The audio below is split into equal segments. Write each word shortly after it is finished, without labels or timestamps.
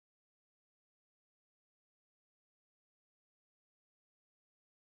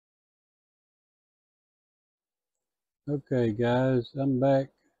Okay guys, I'm back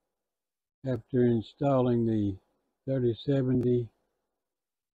after installing the 3070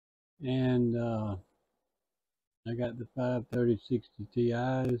 and I got the 5 3060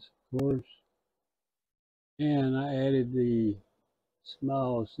 Ti's, of course, and I added the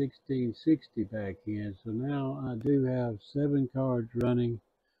small 1660 back in. So now I do have 7 cards running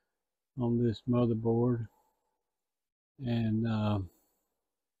on this motherboard and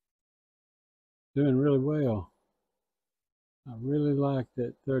doing really well. I really like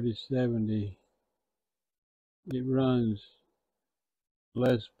that 3070. It runs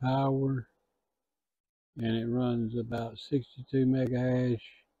less power and it runs about 62 mega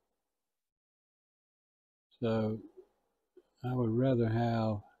hash. So I would rather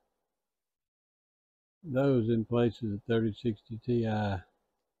have those in place of the 3060 Ti,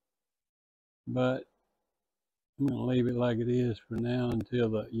 but I'm going to leave it like it is for now until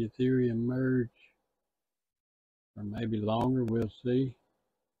the Ethereum merge, or maybe longer, we'll see.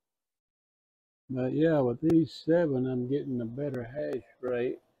 But yeah, with these 7 I'm getting a better hash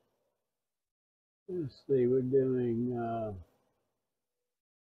rate. Let's see, we're doing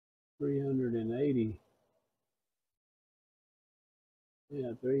 380.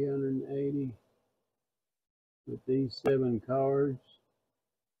 Yeah, 380 with these 7 cards.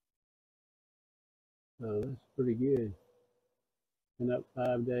 So that's pretty good. Been up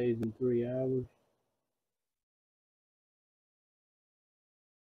 5 days and 3 hours.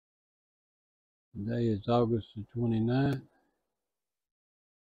 Today is August the 29th.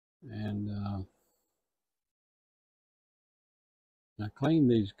 And I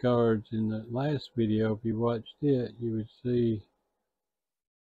cleaned these cards in the last video. If you watched it, you would see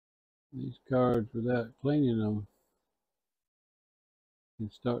these cards without cleaning them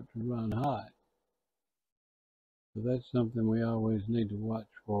can start to run hot. So that's something we always need to watch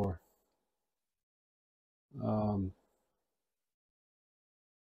for.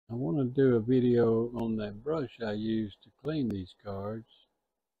 I want to do a video on that brush I used to clean these cards.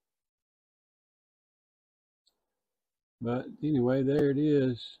 But anyway, there it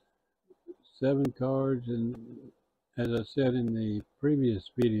is. 7 cards, and as I said in the previous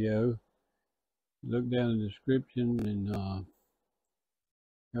video, look down in the description and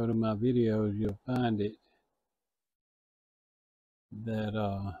go to my videos, you'll find it that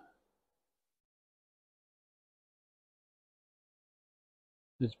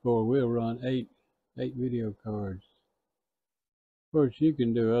this board will run 8 video cards. Of course, you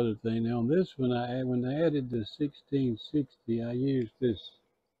can do other things. Now on this one, when I added the 1660, I used this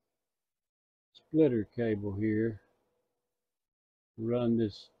splitter cable here to run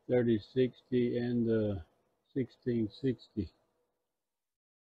this 3060 and the 1660.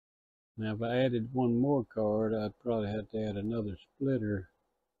 Now if I added one more card, I'd probably have to add another splitter.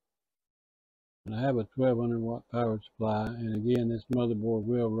 And I have a 1200 watt power supply, and again this motherboard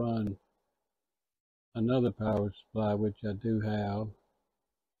will run another power supply, which I do have.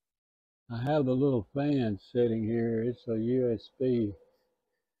 I have the little fan sitting here. It's a USB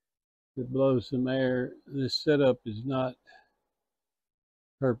that blows some air. This setup is not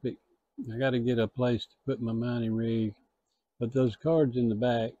perfect. I got to get a place to put my mining rig, but those cards in the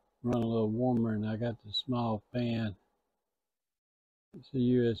back run a little warmer, and I got the small fan. It's a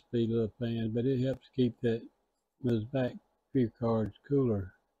USB little fan, but it helps keep those back few cards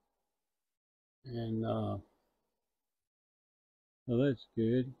cooler. And so that's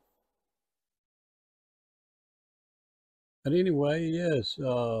good. But anyway, yes,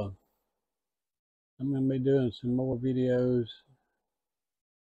 I'm going to be doing some more videos,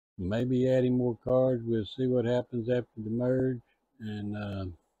 maybe adding more cards. We'll see what happens after the merge. And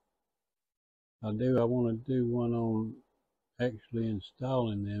I want to do one on actually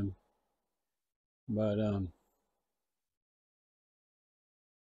installing them. But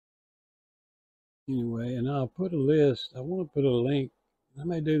anyway, and I'll put a list. I want to put a link. I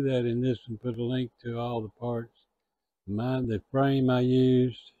may do that in this one, put a link to all the parts. The frame I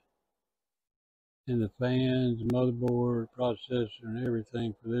used, and the fans, motherboard, processor, and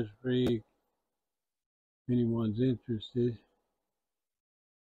everything for this rig, if anyone's interested.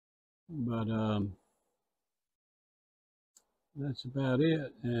 But that's about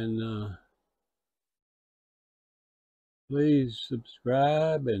it. And please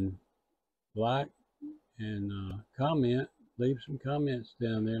subscribe and like and comment. Leave some comments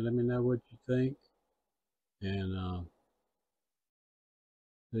down there. Let me know what you think. And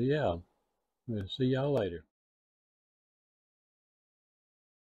so yeah, we'll see y'all later.